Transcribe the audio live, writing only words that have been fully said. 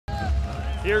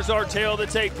Here's our tale to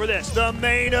take for this, the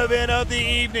main event of the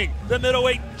evening. The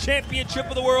middleweight championship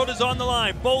of the world is on the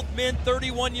line. Both men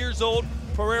 31 years old.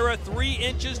 Pereira 3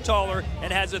 inches taller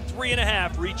and has a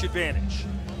 3.5 reach advantage.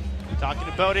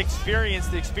 Talking about experience,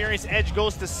 the experience edge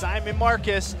goes to Simon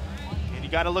Marcus. And you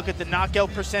got to look at the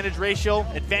knockout percentage ratio.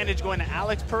 Advantage going to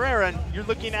Alex Pereira. And you're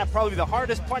looking at probably the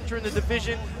hardest puncher in the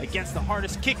division against the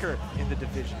hardest kicker in the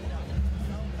division.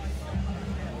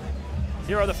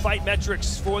 Here are the fight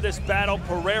metrics for this battle.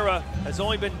 Pereira has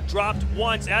only been dropped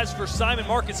once. As for Simon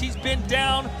Marcus, he's been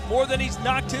down more than he's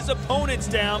knocked his opponents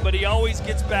down, but he always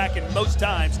gets back and most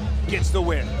times gets the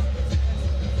win.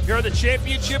 Here are the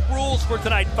championship rules for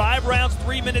tonight. 5 rounds,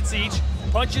 3 minutes each.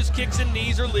 Punches, kicks, and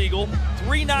knees are legal.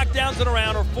 3 knockdowns in a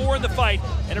round or 4 in the fight,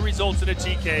 and it results in a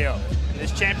TKO. And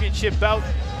this championship bout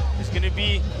is going to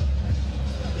be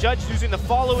judged using the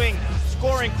following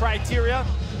scoring criteria.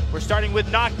 We're starting with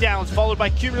knockdowns, followed by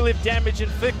cumulative damage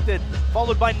inflicted,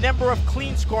 followed by number of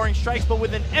clean scoring strikes, but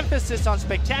with an emphasis on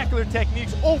spectacular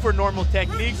techniques over normal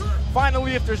techniques.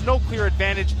 Finally, if there's no clear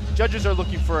advantage, judges are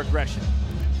looking for aggression.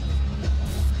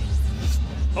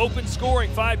 Open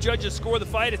scoring, 5 judges score the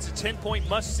fight. It's a 10-point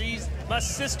must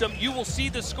system. You will see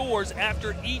the scores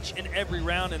after each and every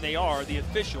round, and they are the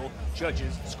official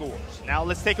judges' scores. Now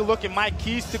let's take a look at my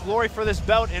keys to glory for this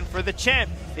bout and for the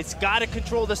champ. It's got to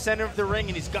control the center of the ring,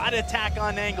 and he's got to attack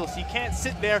on angles. He can't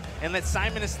sit there and let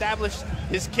Simon establish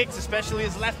his kicks, especially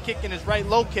his left kick and his right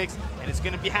low kicks, and it's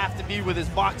going to have to be with his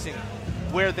boxing,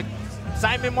 where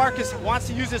Simon Marcus wants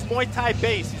to use his Muay Thai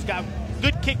base. He's got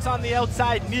good kicks on the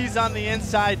outside, knees on the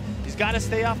inside. He's got to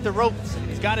stay off the ropes.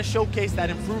 He's got to showcase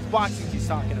that improved boxing he's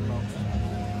talking about.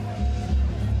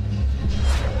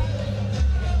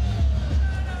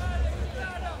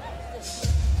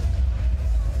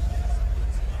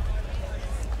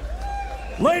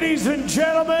 Ladies and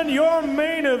gentlemen, your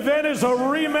main event is a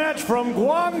rematch from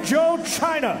Guangzhou,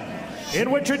 China,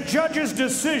 in which a judge's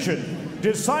decision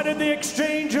decided the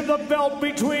exchange of the belt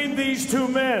between these two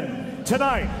men.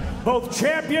 Tonight, both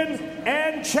champion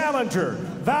and challenger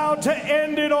vowed to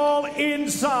end it all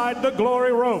inside the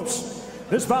glory ropes.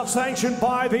 This bout sanctioned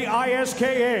by the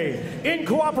ISKA in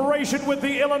cooperation with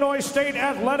the Illinois State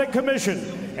Athletic Commission.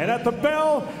 And at the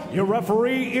bell, your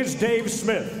referee is Dave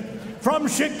Smith. From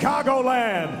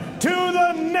Chicagoland to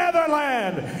the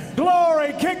Netherlands,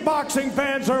 Glory Kickboxing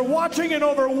fans are watching in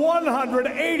over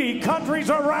 180 countries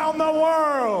around the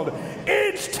world.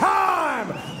 It's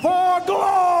time for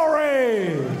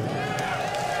Glory!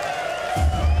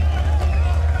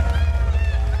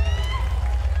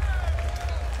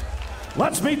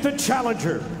 Let's meet the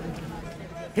challenger.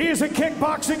 He is a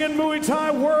kickboxing and Muay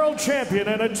Thai world champion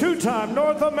and a 2-time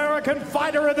North American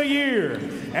Fighter of the Year.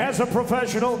 As a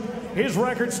professional, his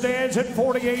record stands at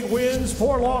 48 wins,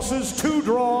 4 losses, 2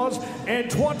 draws, and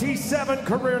 27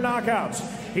 career knockouts.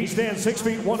 He stands 6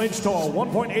 feet 1 inch tall,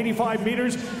 1.85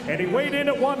 meters, and he weighed in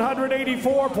at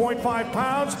 184.5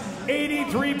 pounds,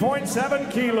 83.7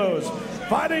 kilos.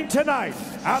 Fighting tonight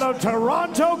out of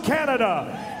Toronto,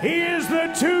 Canada, he is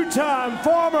the 2-time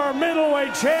former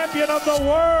middleweight champion of the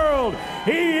world.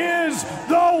 He is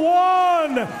the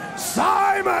one,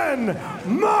 Simon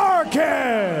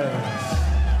Marcus.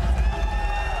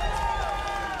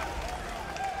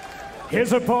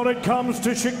 His opponent comes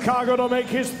to Chicago to make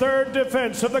his 3rd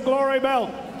defense of the Glory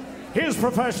Belt. His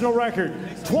professional record,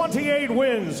 28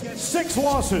 wins, 6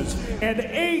 losses, and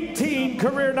 18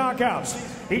 career knockouts.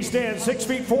 He stands 6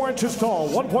 feet 4 inches tall,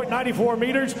 1.94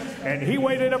 meters, and he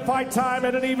weighed in at fight time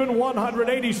at an even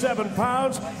 187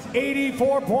 pounds,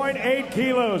 84.8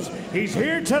 kilos. He's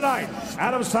here tonight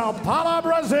out of Sao Paulo,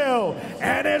 Brazil,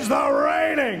 and is the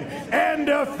reigning and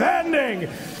defending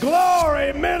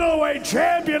Glory Middleweight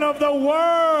Champion of the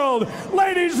world.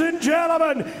 Ladies and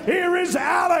gentlemen, here is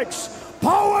Alex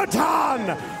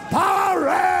Pereira.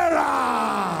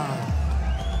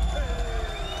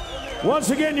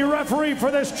 Once again, your referee for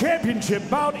this championship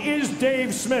bout is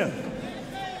Dave Smith.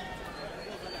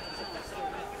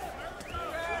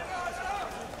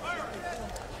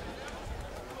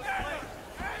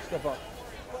 Step up.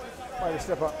 Fighter,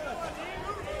 step up.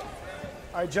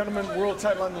 All right, gentlemen, world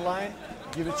title on the line.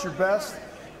 Give it your best.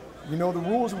 You know the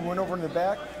rules. We went over in the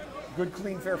back. Good,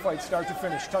 clean, fair fight, start to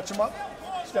finish. Touch them up.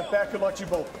 Step back. Good luck to you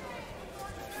both.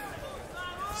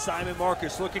 Simon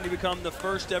Marcus looking to become the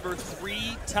first ever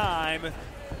 3-time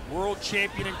world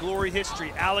champion in Glory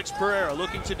history. Alex Pereira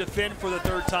looking to defend for the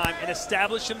 3rd time and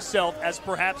establish himself as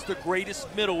perhaps the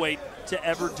greatest middleweight to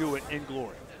ever do it in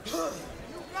Glory.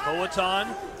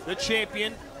 Poatan, the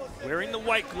champion, wearing the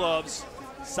white gloves.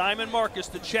 Simon Marcus,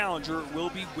 the challenger, will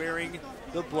be wearing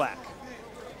the black.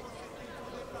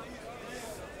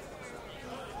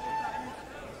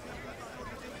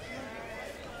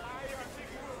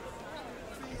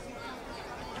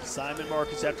 Simon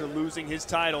Marcus, after losing his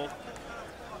title,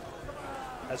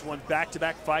 has won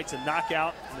back-to-back fights, a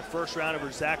knockout in the first round over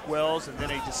Zach Wells, and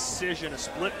then a decision, a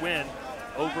split win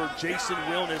over Jason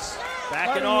Wilness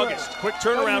back in August. Quick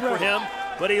turnaround for him,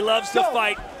 but he loves to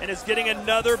fight and is getting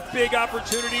another big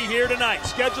opportunity here tonight.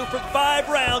 Scheduled for 5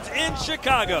 rounds in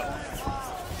Chicago.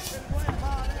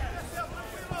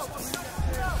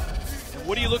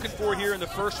 What are you looking for here in the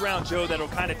first round, Joe, that'll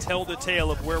kind of tell the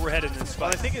tale of where we're headed in this fight? Well,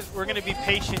 I think we're going to be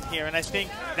patient here, and I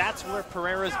think that's where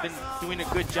Pereira's been doing a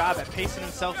good job at pacing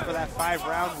himself for that 5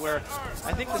 round, where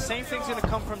I think the same thing's going to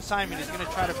come from Simon. He's going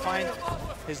to try to find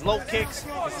his low kicks,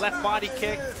 his left body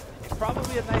kick, and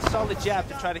probably a nice solid jab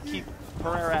to try to keep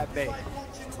Pereira at bay.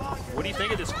 What do you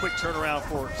think of this quick turnaround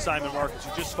for Simon Marcus,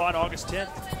 who just fought August 10th?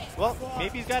 Well,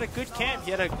 maybe he's got a good camp. He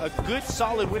had a good,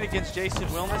 solid win against Jason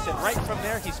Wilness, and right from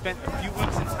there, he spent a few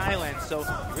weeks in Thailand, so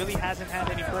he really hasn't had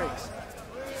any breaks.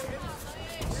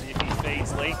 See if he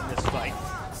fades late in this fight.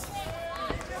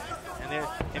 And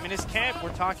him in his camp,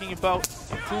 we're talking about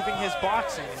improving his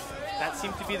boxing. That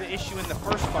seemed to be the issue in the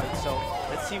first fight, so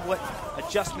let's see what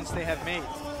adjustments they have made.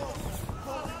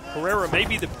 Pereira may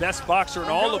be the best boxer in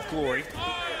all of Glory.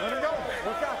 Let him go.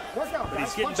 Work out. But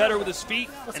he's getting better with his feet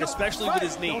and especially with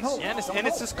his knees. Yeah, and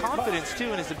it's his confidence too,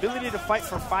 and his ability to fight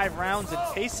for 5 rounds and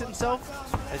pace himself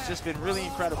has just been really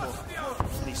incredible.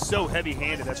 And he's so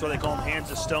heavy-handed. That's why they call him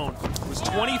hands of stone. He was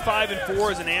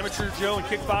 25-4 as an amateur, Joe, in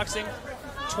kickboxing.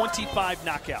 25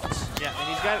 knockouts. Yeah, and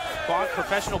he's got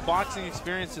professional boxing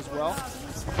experience as well.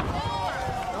 He's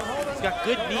got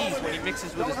good knees when he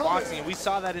mixes with his boxing, and we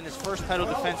saw that in his first title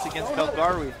defense against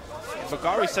Belgari.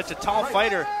 Belgari's such a tall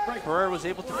fighter. Pereira was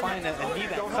able to find a knee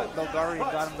that cut Belgari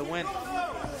and got him the win.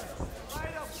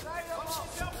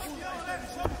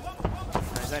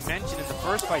 As I mentioned in the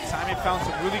first fight, Simon found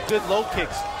some really good low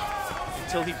kicks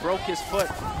until he broke his foot.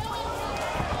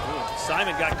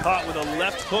 Simon got caught with a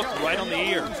left hook right on the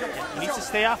ear. He needs to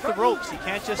stay off the ropes. He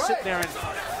can't just sit there and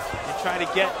try to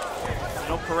get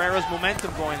Pereira's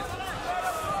momentum going.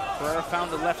 Pereira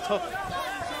found the left hook.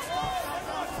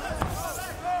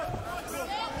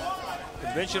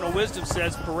 Conventional wisdom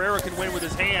says Pereira can win with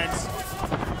his hands,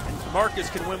 and Marcus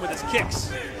can win with his kicks.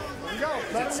 Is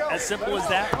it as simple as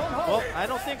that? Well, I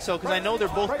don't think so, because I know they're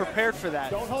both prepared for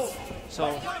that.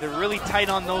 So they're really tight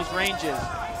on those ranges.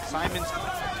 Simon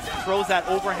throws that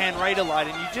overhand right a lot,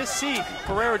 and you just see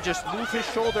Pereira just move his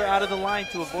shoulder out of the line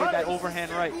to avoid that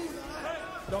overhand right.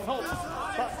 Don't hold.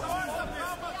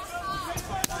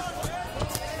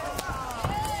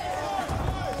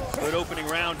 Good opening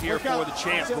round here for the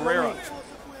champ, Pereira.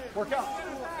 Work out.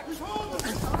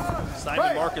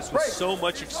 Simon Marcus with so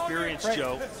much experience,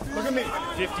 Joe. Look at me.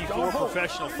 54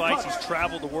 professional fights. He's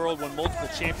traveled the world, won multiple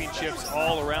championships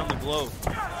all around the globe.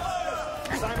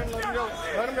 Simon, let him go.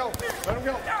 Let him go. Let him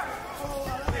go.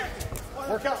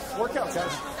 Work out,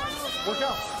 guys. Work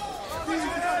out.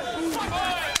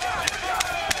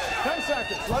 10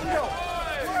 seconds. Let him go.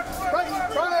 Right.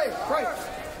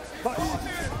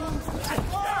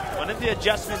 One of the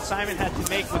adjustments Simon had to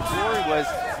make with Glory was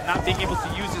not being able to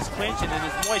use his clinch, and in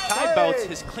his Muay Thai bouts,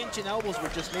 his clinch and elbows were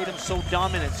just made him so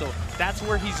dominant. So that's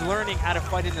where he's learning how to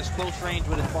fight in this close range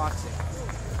with his boxing.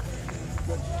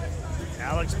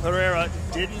 Alex Pereira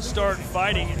didn't start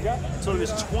fighting until he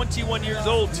was 21 years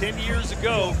old, 10 years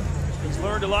ago. He's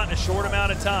learned a lot in a short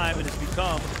amount of time and has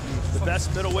become the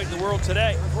best middleweight in the world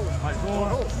today.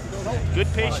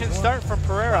 Good patient start from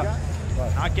Pereira.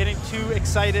 Not getting too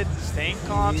excited, staying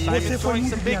calm. Simon's throwing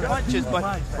some big punches,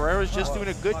 but Pereira's just doing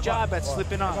a good job at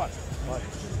slipping off.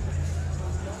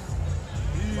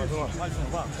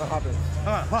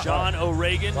 John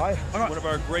O'Regan, one of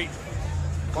our great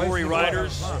Glory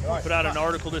writers, put out an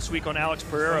article this week on Alex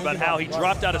Pereira about how he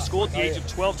dropped out of school at the age of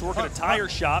 12 to work at a tire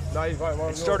shop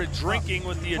and started drinking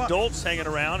with the adults hanging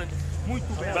around. And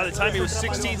by the time he was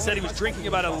 16, said he was drinking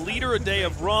about 1 liter a day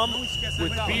of rum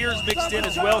with beers mixed in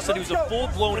as well. Said he was a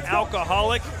full-blown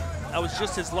alcoholic. That was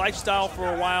just his lifestyle for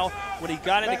a while. When he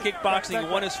got into kickboxing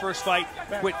and won his first fight,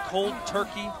 quit cold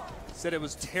turkey. Said it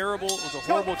was terrible. It was a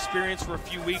horrible experience for a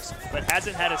few weeks, but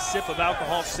hasn't had a sip of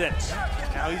alcohol since.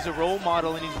 Now he's a role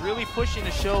model, and he's really pushing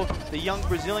to show the young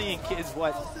Brazilian kids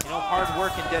what hard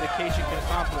work and dedication can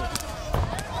accomplish.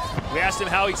 We asked him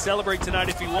how he'd celebrate tonight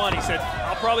if he won. He said,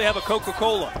 "I'll probably have a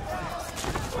Coca-Cola."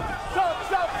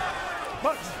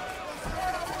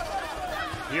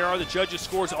 Here are the judges'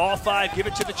 scores, all 5. Give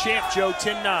it to the champ, Joe,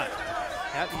 10-9.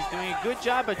 Yep, he's doing a good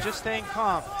job at just staying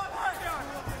calm.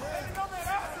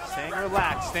 Staying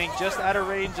relaxed, staying just out of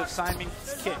range of Simon's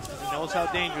kicks, because he knows how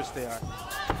dangerous they are.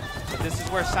 But this is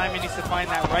where Simon needs to find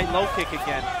that right low kick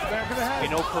again. We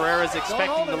know Pereira's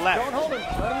expecting the left. Don't hold him.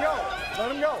 Let him go.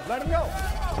 Let him go. Let him go.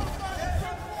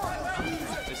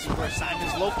 This is where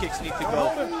Simon's low kicks need to go.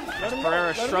 As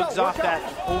Pereira shrugs off that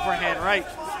overhand right,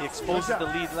 he exposes the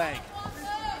lead leg.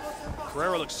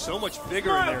 Pereira looks so much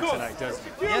bigger in there tonight, doesn't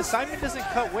he? Yeah, Simon doesn't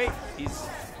cut weight. He's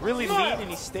really lean and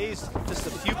he stays just a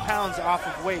few pounds off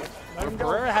of weight. But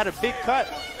Pereira had a big cut.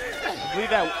 I believe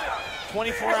that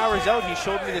 24 hours out, he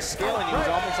showed me the scale and he was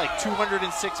almost like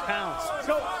 206 pounds.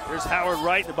 There's Howard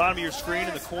Wright at the bottom of your screen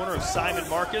in the corner of Simon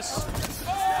Marcus.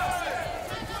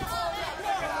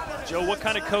 Joe, what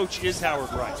kind of coach is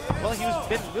Howard Wright? Well, he's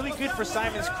been really good for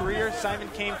Simon's career. Simon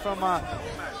came from a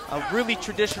really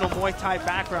traditional Muay Thai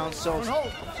background, so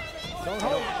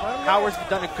Howard's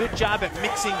done a good job at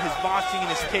mixing his boxing and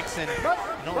his kicks and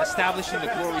establishing the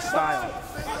Glory style.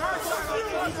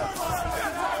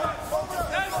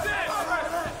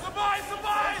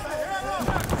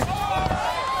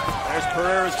 There's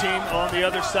Pereira's team on the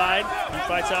other side. He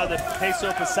fights out of the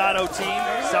Peso Pesado team,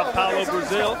 Sao Paulo,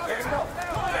 Brazil.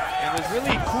 And it was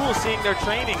really cool seeing their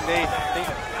training. They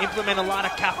implement a lot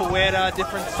of capoeira,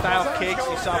 different style kicks.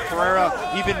 You saw Pereira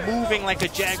even moving like a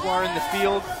jaguar in the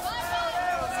field.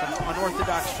 Some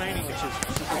unorthodox training, which is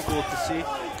super cool to see.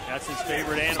 That's his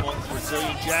favorite animal,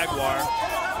 Brazilian jaguar.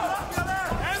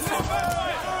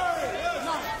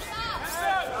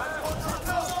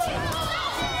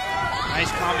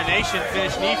 Nice combination,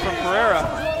 finish knee from Pereira.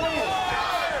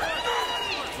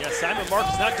 Yeah, Simon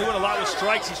Marcus not doing a lot with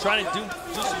strikes. He's trying to do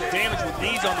some damage with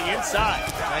knees on the inside.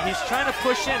 He's trying to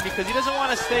push in because he doesn't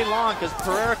want to stay long because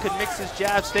Pereira could mix his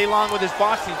jab, stay long with his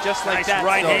boxing just like nice that.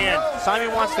 Right hand.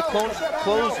 Simon wants to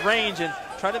close range and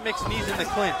try to mix knees in the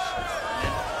clinch.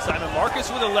 And Simon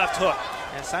Marcus with a left hook.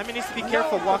 And Simon needs to be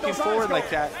careful walking forward like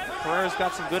that. Pereira's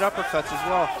got some good uppercuts as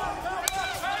well.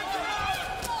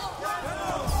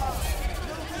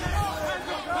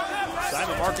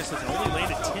 Simon Marcus has only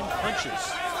landed 10 punches.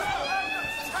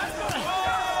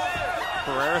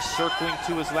 Pereira circling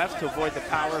to his left to avoid the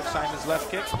power of Simon's left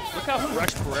kick. Look how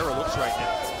fresh Pereira looks right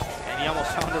now. And he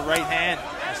almost found a right hand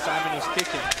as Simon was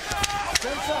kicking.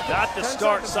 Got the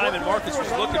start Simon Marcus was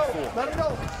looking for. Let him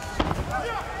go.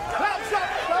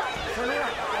 Turn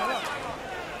around.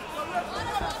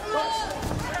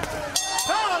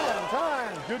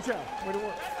 Time. Good job. Way to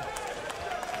work.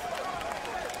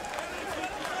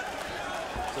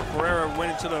 So Pereira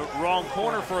went into the wrong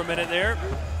corner for a minute there.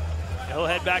 He'll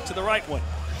head back to the right one.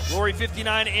 Glory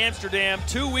 59 Amsterdam,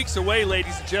 2 weeks away,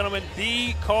 ladies and gentlemen.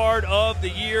 The card of the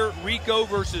year, Rico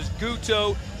versus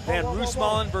Guto, Van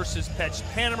Roosmalen versus Pech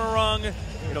Panamarung.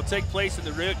 It'll take place in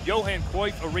the Johan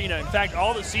Cruyff Arena. In fact,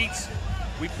 all the seats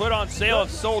we put on sale have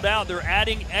sold out. They're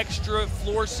adding extra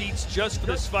floor seats just for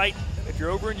this fight. If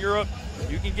you're over in Europe,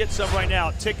 you can get some right now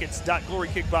at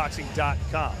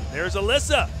tickets.glorykickboxing.com. There's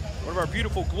Alyssa, one of our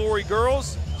beautiful Glory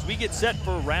girls, as we get set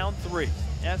for round 3.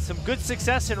 And some good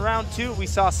success in round 2. We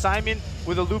saw Simon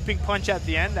with a looping punch at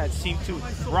the end that seemed to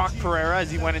rock Pereira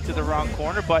as he went into the wrong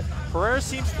corner. But Pereira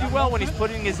seems to do well when he's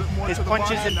putting his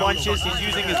punches in bunches. He's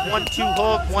using his 1-2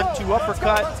 hook, 1-2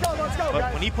 uppercut.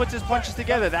 But when he puts his punches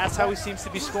together, that's how he seems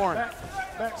to be scoring.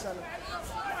 Back center.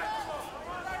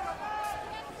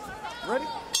 Ready?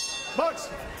 Box.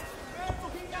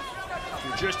 If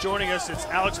you're just joining us, it's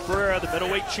Alex Pereira, the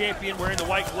middleweight champion, wearing the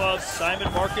white gloves.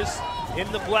 Simon Marcus in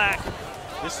the black.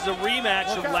 This is a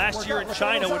rematch of last year in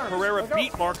China when Pereira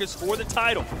beat Marcus for the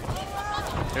title.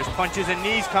 There's punches and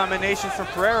knees combinations from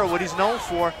Pereira, what he's known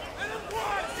for.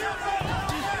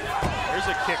 There's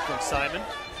a kick from Simon.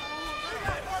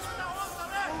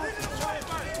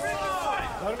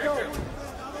 Let him go.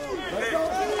 Let him go.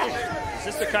 Is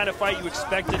this the kind of fight you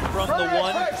expected from the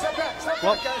one?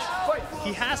 Well,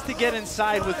 he has to get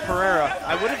inside with Pereira.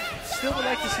 I still would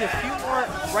like to see a few more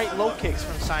right low kicks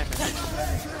from Simon.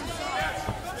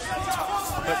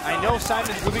 But I know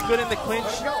Simon's really good in the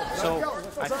clinch, so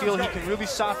I feel he can really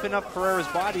soften up Pereira's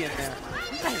body in there.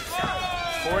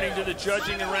 According to the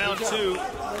judging in round 2,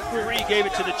 3 gave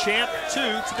it to the champ, 2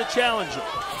 to the challenger.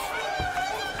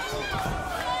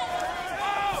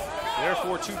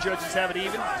 Therefore, 2 judges have it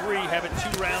even, 3 have it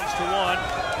 2 rounds to 1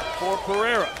 for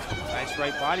Pereira. Nice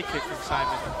right body kick from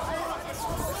Simon.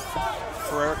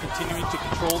 Pereira continuing to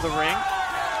control the ring.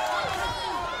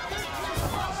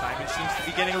 Simon seems to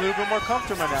be getting a little bit more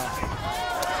comfortable now.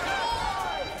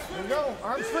 Let him go.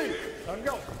 Arms free. Let him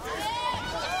go.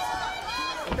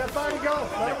 Let that body go.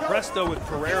 Let him go. Impressed though with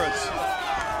Pereira's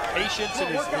patience and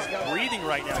his breathing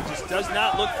right now. He just does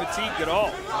not look fatigued at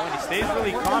all. Oh, and he stays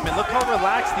really calm. And look how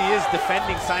relaxed he is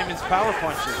defending Simon's power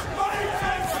punches.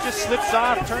 He just slips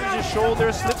off, turns his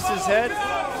shoulder, slips his head.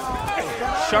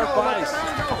 Sharp eyes.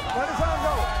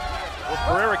 If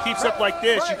Pereira keeps up like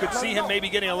this, you could see him maybe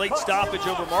getting a late stoppage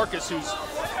over Marcus, who's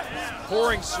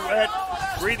pouring sweat,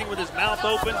 breathing with his mouth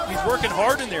open. He's working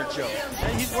hard in there, Joe.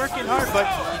 And he's working hard, but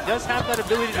he does have that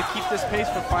ability to keep this pace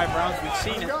for 5 rounds. We've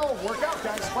seen it. Go, work out,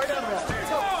 guys. Fight out of that. Let's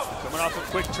go. Coming off a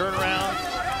quick turnaround.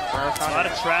 A lot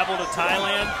of travel to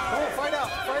Thailand. Go, fight out,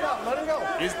 fight out. Let him go.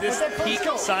 Is this peak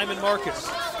Simon Marcus?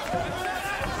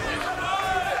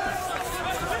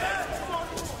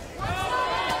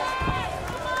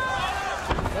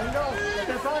 Let him go. Let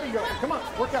that body go. Come on,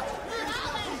 work out.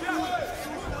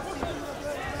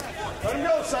 Let him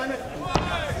go, Simon.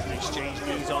 Exchange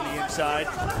knees on the inside.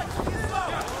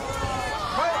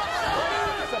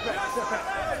 Step back, step back,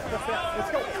 step back.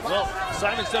 Let's go. Well,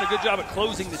 Simon's done a good job at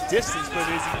closing the distance, but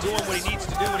is he doing what he needs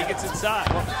to do when he gets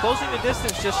inside? Well, closing the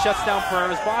distance just shuts down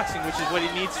Pereira's boxing, which is what he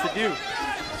needs to do.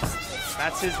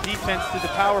 That's his defense to the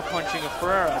power punching of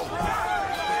Pereira.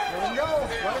 Let him go.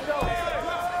 Let him go.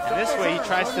 And this way he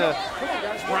tries to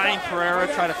grind Pereira,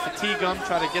 try to fatigue him,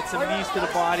 try to get some knees to the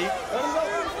body. Let him go.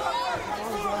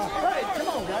 Right, come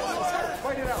on, guys. Let's go.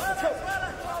 Fight it out. Let's go.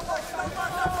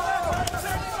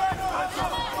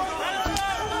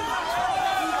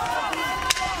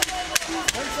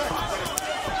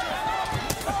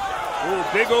 Ooh,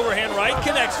 big overhand right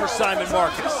connects for Simon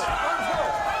Marcus.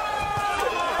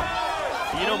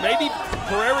 You know, maybe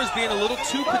Pereira's being a little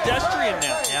too pedestrian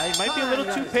now. Yeah, he might be a little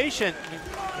too patient.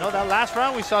 You know, that last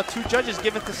round we saw 2 judges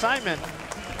give it to Simon.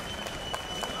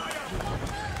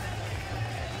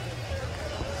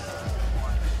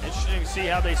 Interesting to see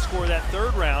how they score that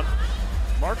 3rd round.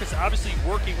 Marcus obviously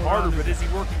working harder, but is he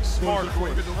working smarter?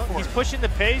 He's pushing the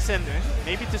pace, and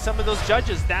maybe to some of those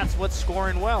judges, that's what's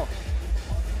scoring well.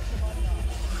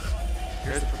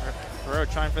 Here's Pereira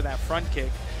trying for that front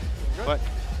kick. But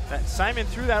Simon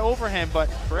threw that overhand,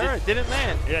 but Pereira didn't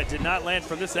land. Yeah, it did not land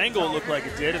from this angle, it looked like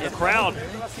it did, and the crowd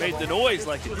made the noise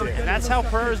like it did. And that's how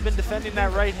Pereira's been defending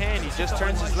that right hand. He just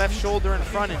turns his left shoulder in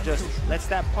front and just lets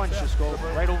that punch just go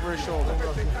right over his shoulder.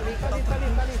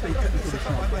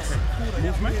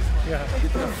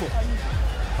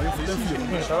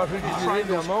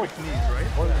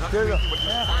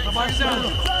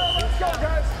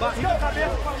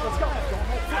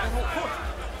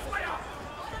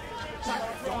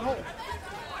 Don't hold.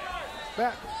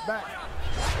 Back, back,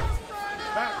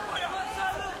 back.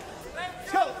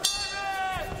 Let's go.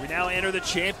 We now enter the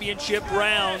championship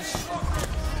rounds.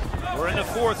 We're in the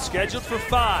 4th, scheduled for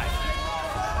 5.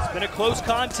 It's been a close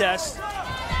contest. Let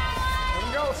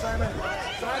him go, Simon.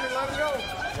 Simon, let him go.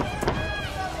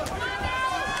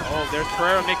 Oh, there's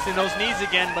Pereira mixing those knees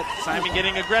again, but Simon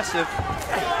getting aggressive.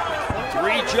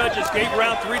 3 judges gave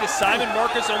round 3 to Simon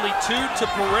Marcus, only 2 to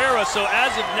Pereira. So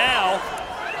as of now,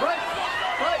 Right,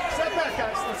 step back,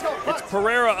 guys. Let's go. it's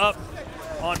Pereira up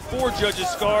on 4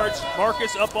 judges' cards,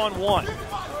 Marcus up on 1. Let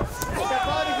that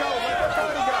body go. Let that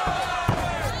body go.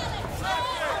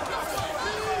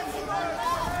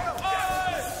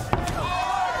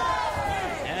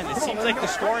 And it seems like the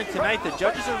scoring tonight, the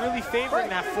judges are really favoring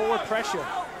that forward pressure.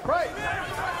 Right.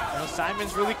 You know,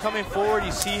 Simon's really coming forward.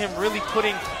 You see him really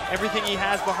putting everything he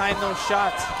has behind those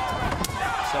shots.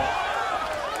 So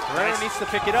Pereira needs to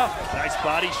pick it up. Nice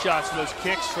body shots from those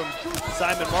kicks from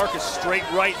Simon Marcus. Straight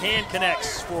right hand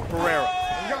connects for Pereira.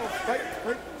 There you go. Right.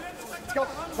 Let's go.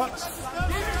 Punch.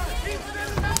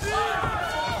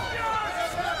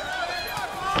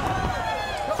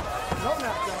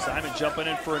 Simon jumping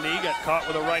in for a knee, got caught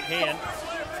with a right hand.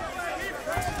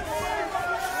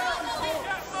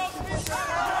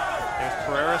 There's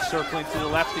Pereira circling to the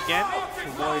left again.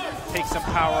 Avoid take some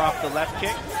power off the left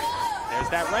kick. There's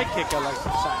that right kick I like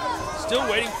from Simon. Still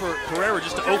waiting for Pereira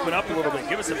just to open up a little bit,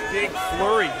 give us a big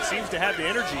flurry. He seems to have the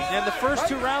energy. And the first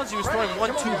 2 rounds he was throwing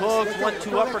 1-2 hooks,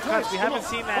 1-2 uppercuts. We haven't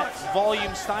seen that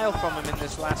volume style from him in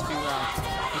this last few rounds.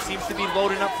 He seems to be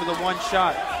loading up for the 1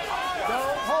 shot.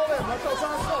 Don't hold him. Let those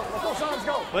arms go. Let those arms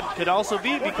go. But could also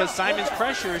be because Simon's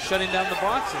pressure is shutting down the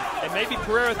boxing. And maybe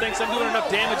Pereira thinks I'm doing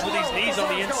enough damage with these knees on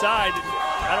the inside.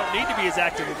 I don't need to be as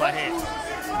active with my hands.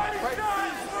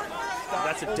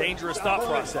 That's a dangerous thought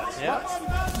process. Yeah.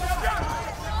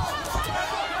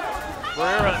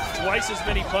 Pereira, twice as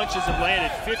many punches have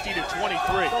landed, 50 to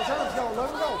 23. Those arms go. Let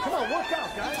them go. Come on, work out,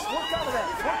 guys. Work out of that.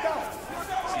 Work out.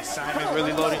 See Simon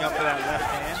really loading up for that left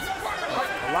hand.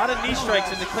 A lot of knee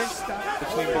strikes in the clinch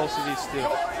between both of these 2.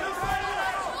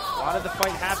 A lot of the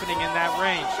fight happening in that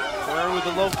range. Pereira with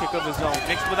a low kick of his own,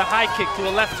 mixed with a high kick to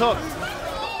a left hook.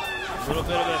 A little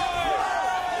bit of a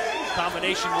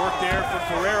combination work there for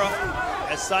Pereira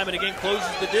as Simon again closes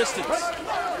the distance.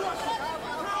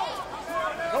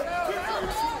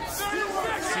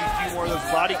 See a few more of those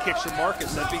body kicks from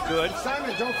Marcus, that'd be good.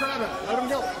 Simon, don't grab him. Let him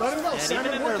go. Let him go. And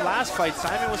Simon, even in their last fight,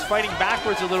 Simon was fighting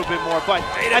backwards a little bit more, but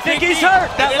Hey, I think he's hurt.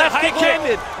 That left kick kick.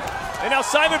 landed. And now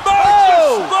Simon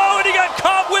Marcus, and he got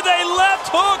caught with a left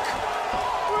hook.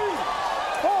 3,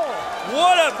 4,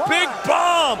 What a 5, big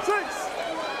bomb. 6,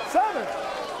 7,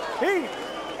 8.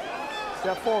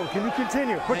 Step forward. Can you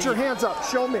continue? Put your hands up.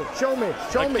 Show me. Show me.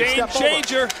 Show A me. game Step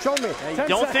changer. Over. Show me. I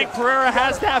don't think Pereira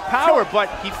has that power, but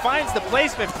he finds the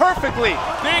placement perfectly.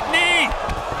 Big knee.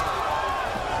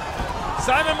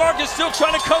 Simon Marcus still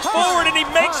trying to come forward, and he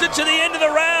makes it to the end of the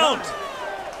round.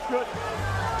 Good.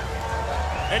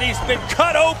 And he's been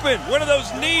cut open. One of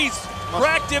those knees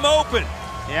cracked him open.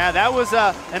 Yeah, that was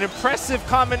an impressive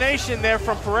combination there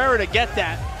from Pereira to get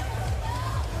that.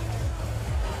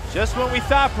 Just when we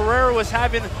thought Pereira was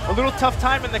having a little tough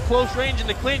time in the close range in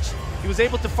the clinch, he was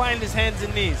able to find his hands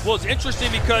and knees. Well, it's interesting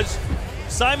because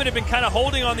Simon had been kind of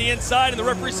holding on the inside, and the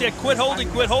referee said, quit holding,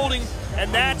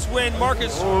 and that's when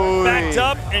Marcus backed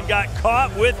up and got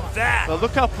caught with that. But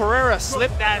look how Pereira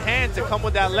slipped that hand to come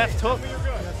with that left hook.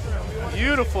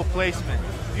 Beautiful placement,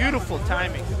 beautiful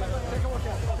timing.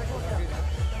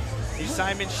 See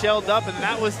Simon shelled up, and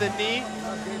that was the knee.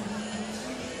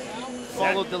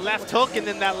 Followed the left hook, and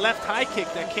then that left high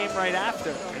kick that came right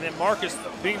after. And then Marcus,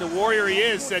 being the warrior he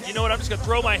is, said, you know what, I'm just going to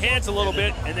throw my hands a little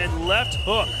bit, and then left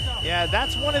hook. Yeah,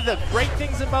 that's one of the great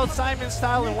things about Simon's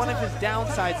style, and one of his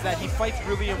downsides, that he fights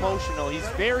really emotional. He's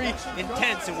very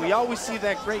intense, and we always see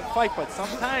that great fight, but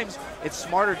sometimes it's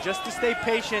smarter just to stay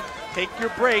patient, take your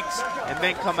breaks, and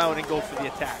then come out and go for the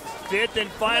attacks. Fifth and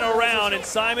final round, and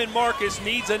Simon Marcus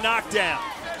needs a knockdown.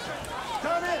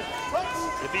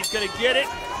 If he's going to get it,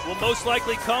 will most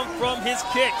likely come from his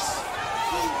kicks.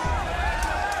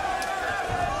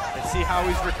 Let's see how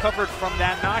he's recovered from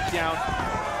that knockdown.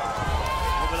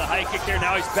 Over the high kick there,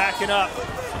 now he's backing up.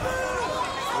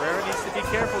 Pereira needs to be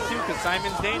careful too, because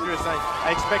Simon's dangerous.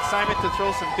 I expect Simon to throw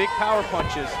some big power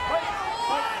punches.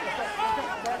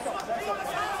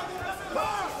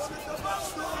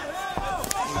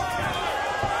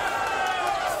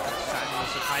 Simon with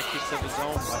some high kicks of his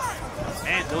own, but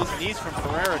man, those knees from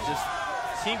Pereira just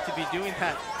seem to be doing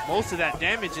that, most of that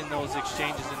damage in those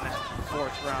exchanges in that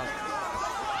fourth round.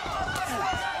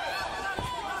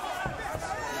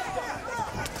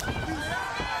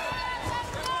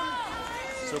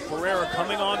 So Pereira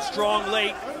coming on strong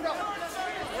late.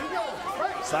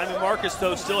 Simon Marcus,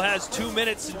 though, still has 2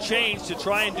 minutes and change to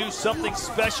try and do something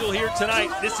special here tonight.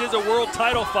 This is a world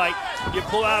title fight. You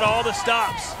pull out all the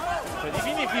stops. But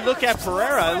even if you look at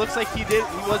Pereira, it looks like he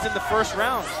was in the first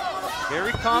round.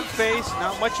 Very calm face,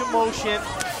 not much emotion.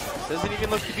 Doesn't even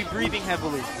look to be breathing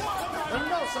heavily. Let him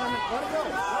go, Simon. Let him go.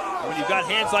 When you've got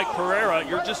hands like Pereira,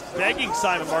 you're just begging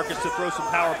Simon Marcus to throw some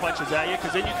power punches at you,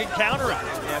 because then you can counter him.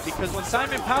 Yeah, because when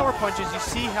Simon power punches, you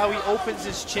see how he opens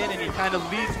his chin and he kind of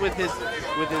leads with his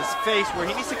face, where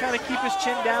he needs to kind of keep his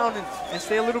chin down and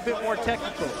stay a little bit more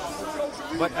technical.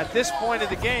 But at this point of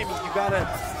the game, you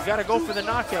gotta go for the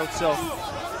knockout. So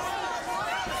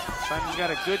Simon's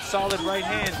got a good, solid right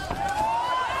hand.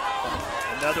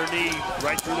 Another knee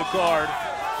right through the guard.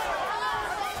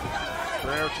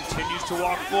 Pereira continues to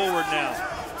walk forward now.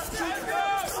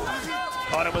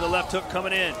 Caught him with a left hook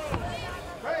coming in.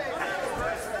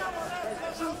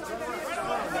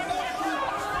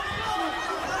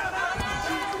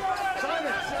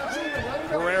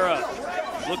 Pereira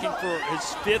looking for his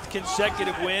 5th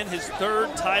consecutive win, his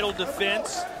 3rd title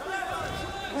defense.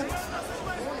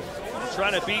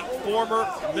 Trying to beat former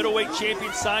middleweight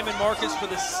champion Simon Marcus for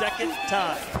the 2nd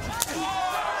time.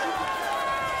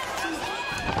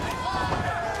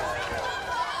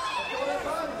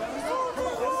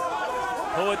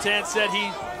 Poatan said he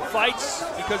fights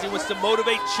because he wants to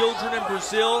motivate children in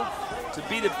Brazil to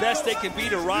be the best they can be,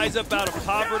 to rise up out of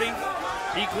poverty.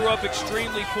 He grew up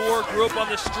extremely poor, grew up on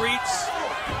the streets,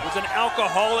 was an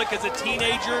alcoholic as a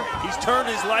teenager. He's turned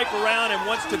his life around and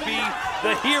wants to be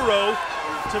the hero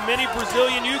to many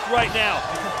Brazilian youth right now.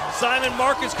 Simon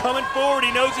Marcus coming forward.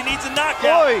 He knows he needs a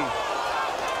knockout. Boy.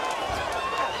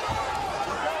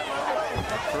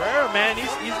 Pereira, man,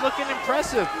 he's looking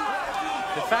impressive.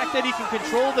 The fact that he can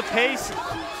control the pace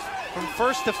from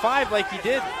 1st to 5 like he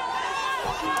did.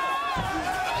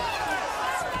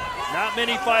 Not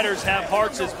many fighters have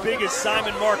hearts as big as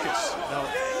Simon Marcus. No.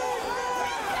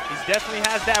 He definitely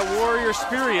has that warrior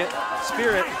spirit.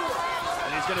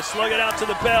 And he's going to slug it out to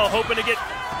the bell, hoping to get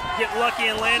lucky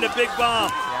and land a big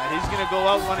bomb. Yeah, he's going to go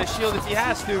out on his shield if he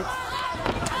has to.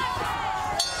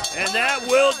 And that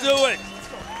will do it.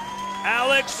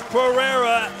 Alex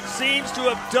Pereira seems to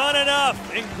have done enough,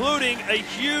 including a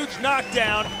huge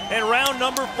knockdown in round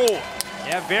number 4.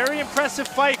 Yeah, very impressive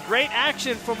fight. Great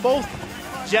action from both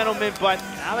gentlemen, but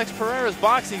Alex Pereira's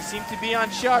boxing seemed to be on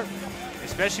sharp,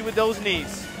 especially with those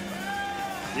knees.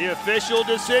 The official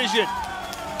decision.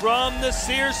 from the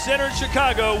Sears Center in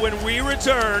Chicago. When we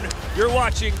return, you're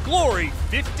watching Glory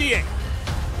 58.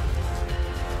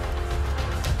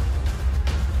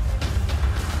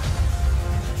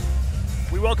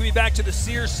 We welcome you back to the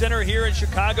Sears Center here in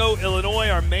Chicago, Illinois.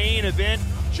 Our main event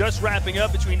just wrapping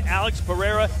up between Alex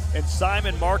Pereira and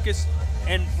Simon Marcus.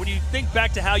 And when you think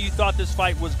back to how you thought this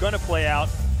fight was going to play out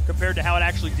compared to how it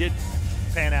actually did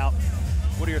pan out,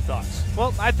 what are your thoughts?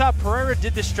 Well, I thought Pereira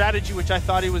did the strategy which I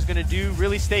thought he was going to do,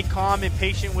 really stay calm and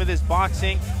patient with his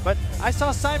boxing. But I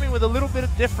saw Simon with a little bit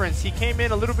of difference. He came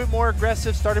in a little bit more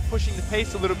aggressive, started pushing the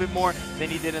pace a little bit more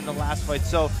than he did in the last fight.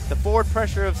 So the forward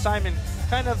pressure of Simon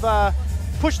kind of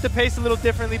pushed the pace a little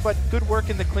differently, but good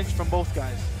work in the clinch from both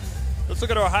guys. Let's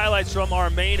look at our highlights from our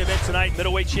main event tonight,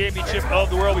 Middleweight Championship of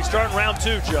the World. We start in round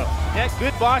 2, Joe. Yeah,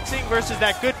 good boxing versus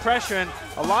that good pressure, and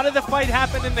a lot of the fight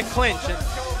happened in the clinch,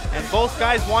 and both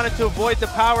guys wanted to avoid the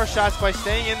power shots by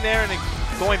staying in there and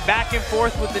going back and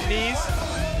forth with the knees.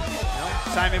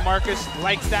 Simon Marcus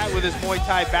likes that with his Muay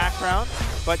Thai background,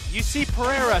 but you see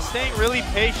Pereira staying really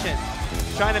patient,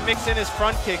 trying to mix in his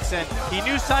front kicks, and he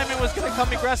knew Simon was going to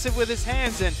come aggressive with his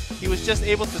hands, and he was just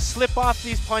able to slip off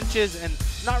these punches and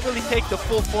not really take the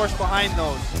full force behind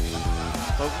those.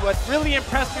 But what really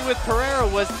impressed me with Pereira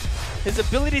was his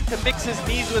ability to mix his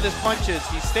knees with his punches.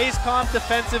 He stays calm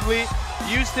defensively,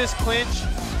 used his clinch,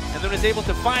 and then was able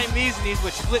to find these knees,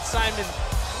 which split Simon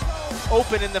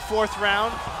open in the 4th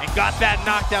round, and got that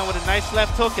knockdown with a nice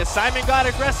left hook. As Simon got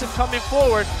aggressive coming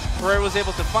forward, Pereira was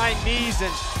able to find knees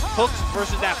and hooks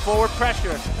versus that forward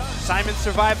pressure. Simon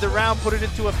survived the round, put it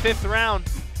into a 5th round,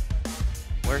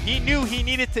 where he knew he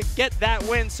needed to get that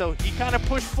win, so he kind of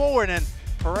pushed forward, and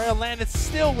Pereira landed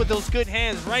still with those good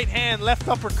hands. Right hand, left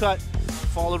uppercut,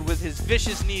 followed with his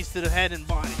vicious knees to the head and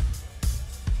body.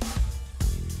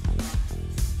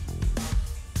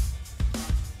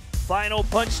 Final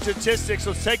punch statistics,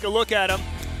 let's take a look at them.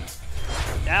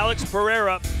 Alex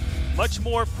Pereira, much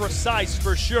more precise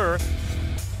for sure.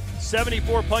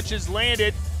 74 punches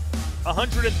landed,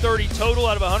 130 total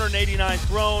out of 189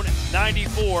 thrown,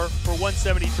 94 for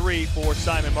 173 for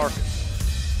Simon Marcus.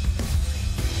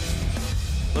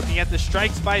 Looking at the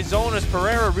strikes by zone, as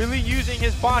Pereira really using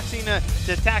his boxing to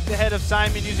attack the head of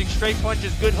Simon, using straight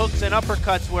punches, good hooks and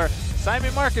uppercuts, where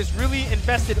Simon Marcus really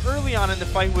invested early on in the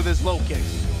fight with his low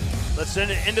kicks. Let's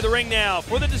send it into the ring now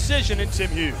for the decision in Tim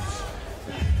Hughes.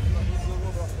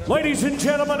 Ladies and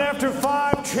gentlemen, after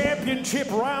 5 championship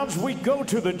rounds, we go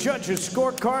to the judges'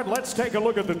 scorecard. Let's take a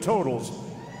look at the totals.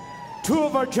 2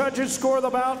 of our judges score the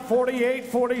bout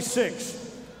 48-46.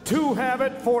 2 have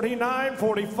it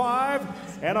 49-45.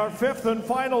 And our 5th and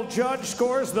final judge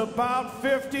scores the bout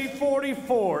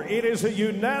 50-44. It is a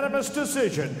unanimous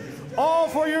decision. All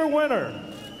for your winner.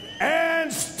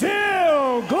 And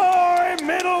still Glory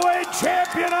Middleweight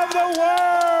Champion of the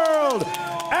World,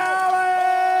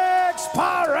 Alex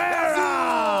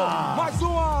Pereira! Mais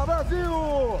uma,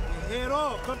 Brasil!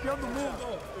 Guerreiro, campeão do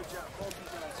mundo!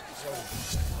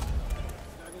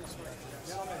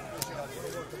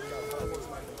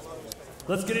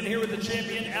 Let's get in here with the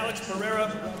champion, Alex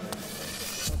Pereira.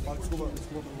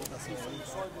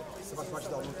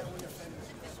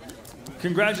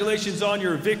 Congratulations on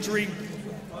your victory.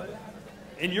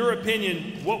 In your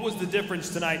opinion, what was the difference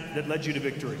tonight that led you to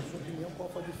victory?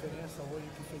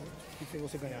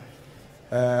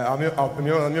 Na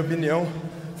minha opinião,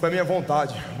 foi a minha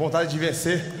vontade de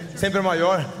vencer, sempre é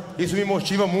maior, isso me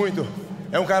motiva muito.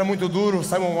 É um cara muito duro,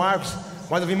 Simon Marcos,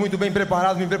 mas eu vim muito bem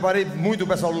preparado, me preparei muito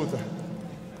para essa luta.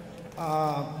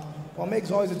 What makes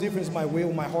always a difference is my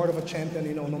will, my heart of a champion.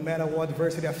 You know, no matter what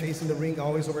adversity I face in the ring, I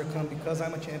always overcome because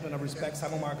I'm a champion. I respect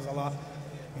Simon Marcos a lot.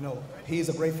 You know, he's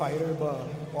a great fighter, but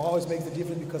what always makes the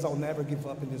difference because I'll never give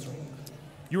up in this ring.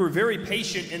 You were very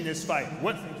patient in this fight.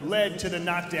 What led to the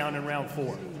knockdown in round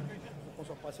 4?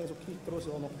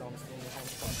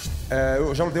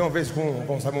 Eu já lutei uma vez com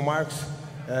o Simon Marcos.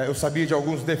 Eu sabia de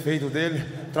alguns defeitos dele,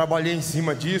 trabalhei em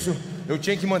cima disso. Eu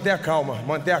tinha que manter a calma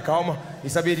e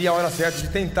saberia a hora certa de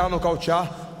tentar nocautear.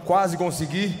 Quase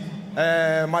consegui,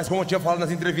 mas como eu tinha falado nas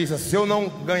entrevistas, se eu não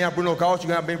ganhar por nocaute,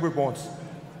 ganhar bem por pontos.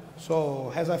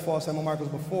 So, as I fought Simon Marcos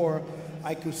before,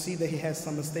 I could see that he has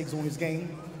some mistakes on his game.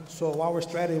 So our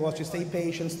strategy was to stay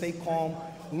patient, stay calm,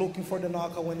 looking for the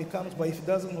knockout when it comes. But if it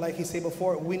doesn't, like he said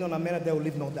before, win on a minute, there will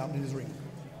leave no doubt in this ring.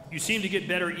 You seem to get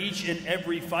better each and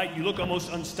every fight. You look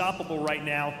almost unstoppable right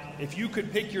now. If you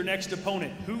could pick your next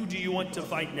opponent, who do you want to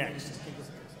fight next?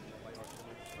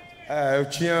 Eu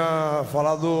tinha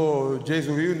falado do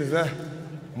Jason Williams, né?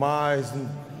 Mas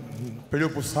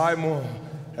perdeu pro Simon.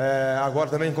 Agora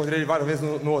também encontrei ele várias vezes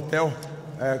no hotel.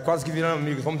 Quase que viramos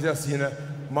amigos, vamos dizer assim, né?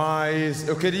 Mas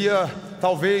eu queria,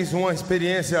 talvez, uma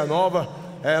experiência nova,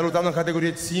 lutar na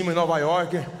categoria de cima em Nova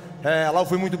York. Lá eu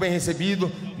fui muito bem recebido,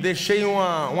 deixei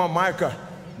uma marca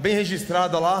bem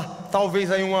registrada lá, talvez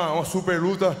aí uma super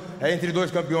luta entre dois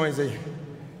campeões aí.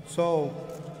 So,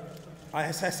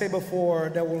 I said before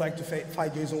that we would like to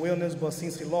fight Jason Williams, but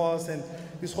since he lost and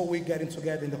this whole week getting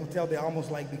together in the hotel, they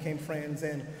almost like became friends.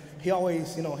 And he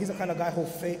always, you know, he's the kind of guy who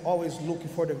always looking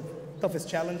for the toughest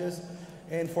challenges.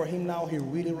 And for him now, he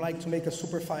really would like to make a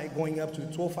super fight going up to the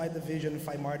 205 division and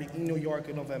fight Marty in New York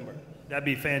in November. That'd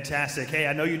be fantastic. Hey,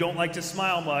 I know you don't like to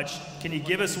smile much. Can you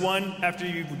give us one after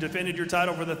you've defended your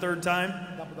title for the third time?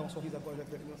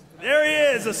 There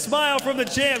he is, a smile from the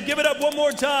champ. Give it up one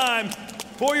more time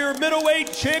for your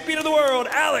middleweight champion of the world,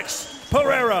 Alex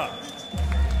Pereira.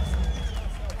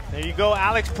 There you go,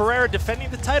 Alex Pereira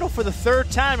defending the title for the third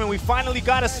time, and we finally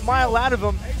got a smile out of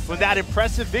him with that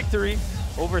impressive victory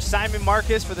over Simon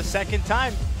Marcus for the second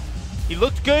time. He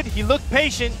looked good, he looked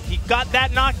patient, he got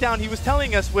that knockdown he was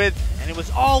telling us with, and it was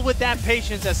all with that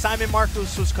patience as Simon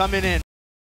Marcus was coming in.